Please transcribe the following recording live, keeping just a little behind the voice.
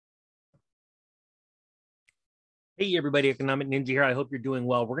Hey, everybody, Economic Ninja here. I hope you're doing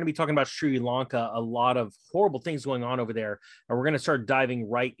well. We're going to be talking about Sri Lanka, a lot of horrible things going on over there, and we're going to start diving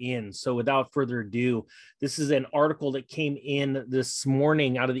right in. So, without further ado, this is an article that came in this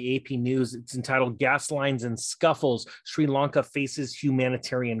morning out of the AP News. It's entitled Gas Lines and Scuffles Sri Lanka Faces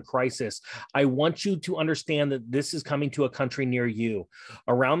Humanitarian Crisis. I want you to understand that this is coming to a country near you.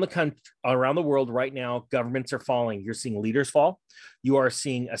 Around the world right now, governments are falling. You're seeing leaders fall. You are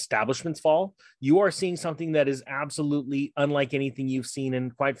seeing establishments fall. You are seeing something that is absolutely unlike anything you've seen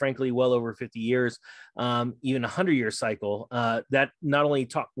in, quite frankly, well over 50 years, even a 100-year cycle. We're not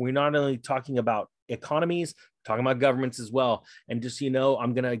only talking about economies, talking about governments as well. And just so you know,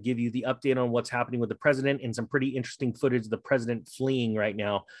 I'm going to give you the update on what's happening with the president and some pretty interesting footage of the president fleeing right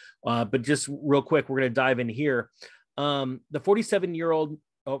now. But just real quick, we're going to dive in here. The 47-year-old,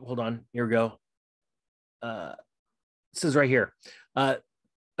 oh, hold on, here we go. This is right here.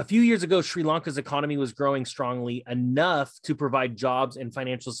 A few years ago, Sri Lanka's economy was growing strongly enough to provide jobs and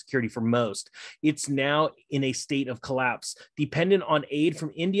financial security for most. It's now in a state of collapse, dependent on aid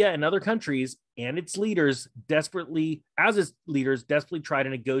from India and other countries, and its leaders desperately try to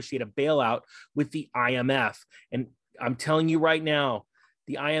negotiate a bailout with the IMF. And I'm telling you right now,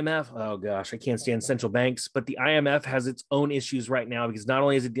 the IMF, oh gosh, I can't stand central banks, but the IMF has its own issues right now because not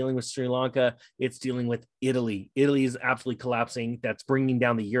only is it dealing with Sri Lanka, it's dealing with Italy. Italy is absolutely collapsing. That's bringing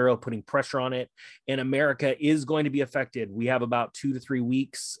down the euro, putting pressure on it. And America is going to be affected. We have about 2 to 3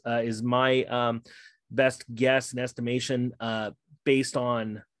 weeks, is my best guess and estimation based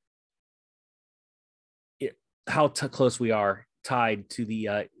on how close we are tied to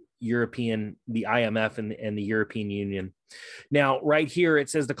the IMF and the European Union. Now, right here, it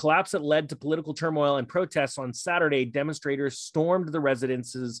says the collapse that led to political turmoil and protests on Saturday, demonstrators stormed the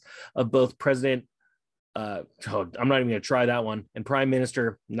residences of both President, I'm not even going to try that one, and Prime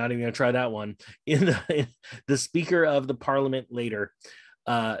Minister, not even going to try that one. The Speaker of the Parliament later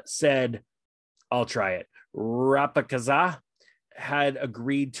said, I'll try it, Rapakaza had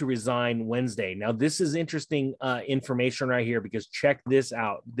agreed to resign Wednesday. Now, this is interesting information right here because check this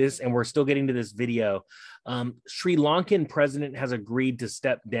out. And we're still getting to this video. Sri Lankan president has agreed to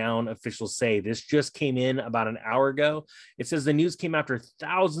step down, officials say. This just came in about an hour ago. It says the news came after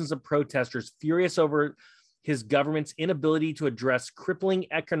thousands of protesters furious over his government's inability to address crippling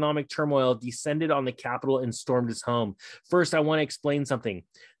economic turmoil descended on the capital and stormed his home. First, I want to explain something.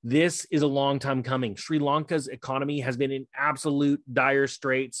 This is a long time coming. Sri Lanka's economy has been in absolute dire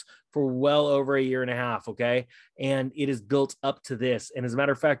straits for well over a year and a half, okay? And it is built up to this. And as a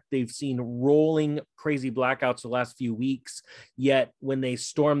matter of fact, they've seen rolling crazy blackouts the last few weeks. Yet when they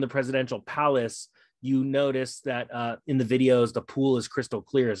stormed the presidential palace, you notice that in the videos, the pool is crystal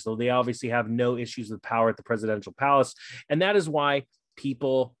clear. So they obviously have no issues with power at the presidential palace. And that is why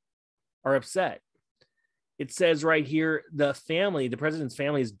people are upset. It says right here, the president's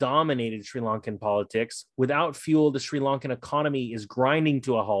family has dominated Sri Lankan politics. Without fuel, the Sri Lankan economy is grinding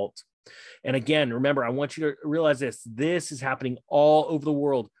to a halt. And again, remember, I want you to realize this. This is happening all over the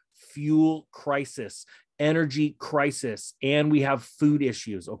world. Fuel crisis, energy crisis, and we have food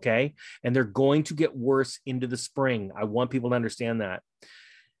issues, okay? And they're going to get worse into the spring. I want people to understand that.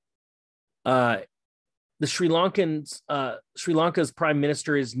 The Sri Lanka's prime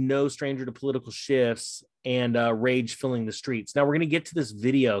minister is no stranger to political shifts and rage filling the streets. Now we're going to get to this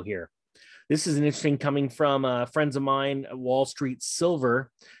video here. This is an interesting coming from friends of mine at Wall Street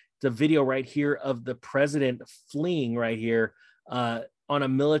Silver. It's a video right here of the president fleeing right here on a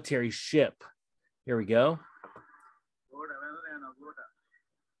military ship. Here we go.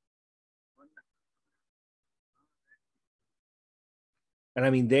 And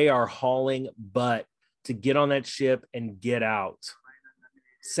I mean, they are hauling butt to get on that ship and get out.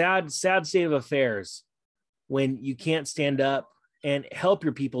 Sad state of affairs when you can't stand up and help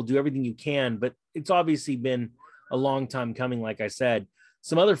your people, do everything you can. But it's obviously been a long time coming, like I said.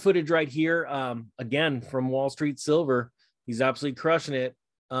 Some other footage right here, again, from Wall Street Silver. He's absolutely crushing it.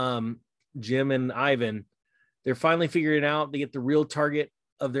 Jim and Ivan, they're finally figuring it out. They get the real target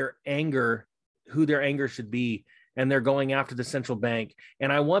of their anger, who their anger should be, and they're going after the central bank.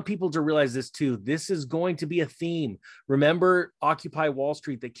 And I want people to realize this too. This is going to be a theme. Remember Occupy Wall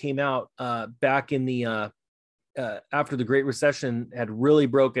Street that came out back in the after the Great Recession had really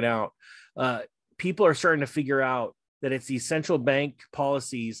broken out. People are starting to figure out that it's these central bank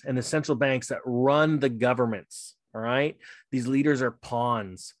policies and the central banks that run the governments. All right. These leaders are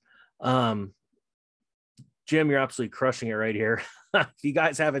pawns. Jim, you're absolutely crushing it right here. If you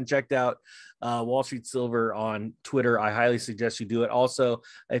guys haven't checked out Wall Street Silver on Twitter, I highly suggest you do it. Also,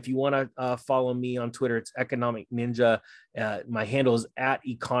 if you want to follow me on Twitter, it's Economic Ninja. My handle is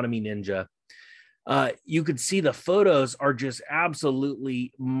 @Economy Ninja. You could see the photos are just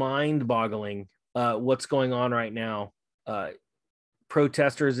absolutely mind-boggling. What's going on right now?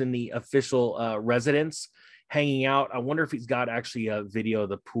 Protesters in the official residence hanging out. I wonder if he's got actually a video of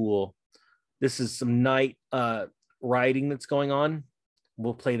the pool. This is some night rioting that's going on.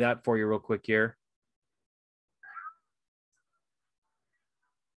 We'll play that for you real quick here.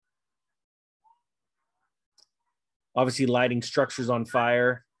 Obviously lighting structures on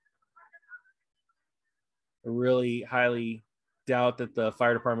fire. I really highly doubt that the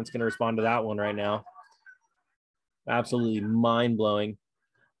fire department's going to respond to that one right now. Absolutely mind-blowing.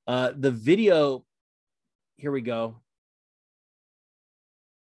 The video, here we go.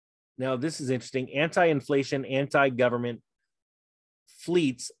 Now, this is interesting. Anti-inflation, anti-government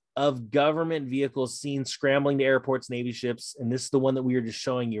fleets of government vehicles seen scrambling to airports, Navy ships. And this is the one that we were just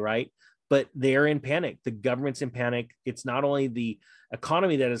showing you, right? But they're in panic. The government's in panic. It's not only the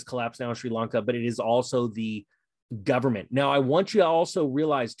economy that has collapsed now in Sri Lanka, but it is also the government. Now, I want you to also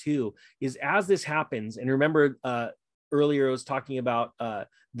realize too, is as this happens, and remember earlier I was talking about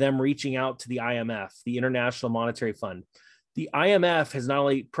them reaching out to the IMF, the International Monetary Fund. The IMF has not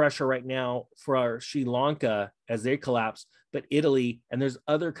only pressure right now for Sri Lanka as they collapse, but Italy, and there's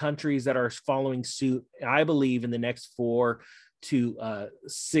other countries that are following suit. I believe in the next 4 to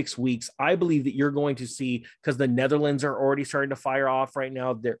 6 weeks, I believe that you're going to see, because the Netherlands are already starting to fire off right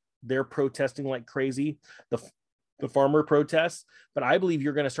now. They're protesting like crazy, the farmer protests. But I believe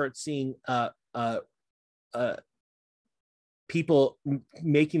you're going to start seeing people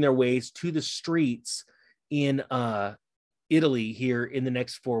making their ways to the streets in Italy here in the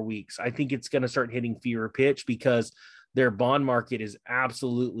next 4 weeks. I think it's going to start hitting fever pitch because their bond market is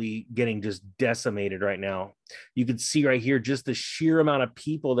absolutely getting just decimated right now. You can see right here just the sheer amount of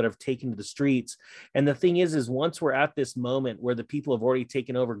people that have taken to the streets. And the thing is once we're at this moment where the people have already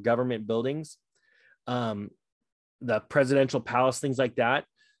taken over government buildings, the presidential palace, things like that,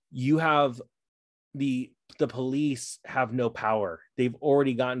 you have the police have no power. They've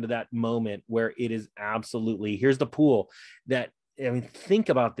already gotten to that moment where it is absolutely, here's the pool that, I mean, think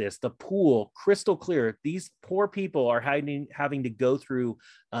about this, the pool, crystal clear. These poor people are having to go through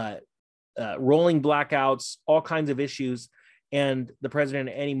rolling blackouts, all kinds of issues. And the president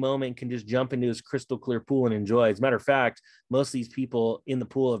at any moment can just jump into his crystal clear pool and enjoy. As a matter of fact, most of these people in the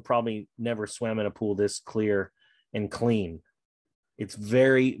pool have probably never swam in a pool this clear and clean. It's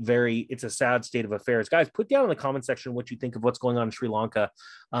very, very, it's a sad state of affairs. Guys, put down in the comment section what you think of what's going on in Sri Lanka.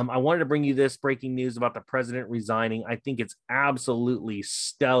 I wanted to bring you this breaking news about the president resigning. I think it's absolutely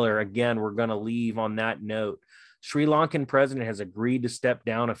stellar. Again, we're going to leave on that note. Sri Lankan president has agreed to step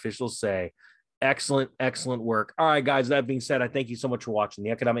down, officials say. Excellent, excellent work. All right, guys, that being said, I thank you so much for watching. The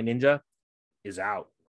Economic Ninja is out.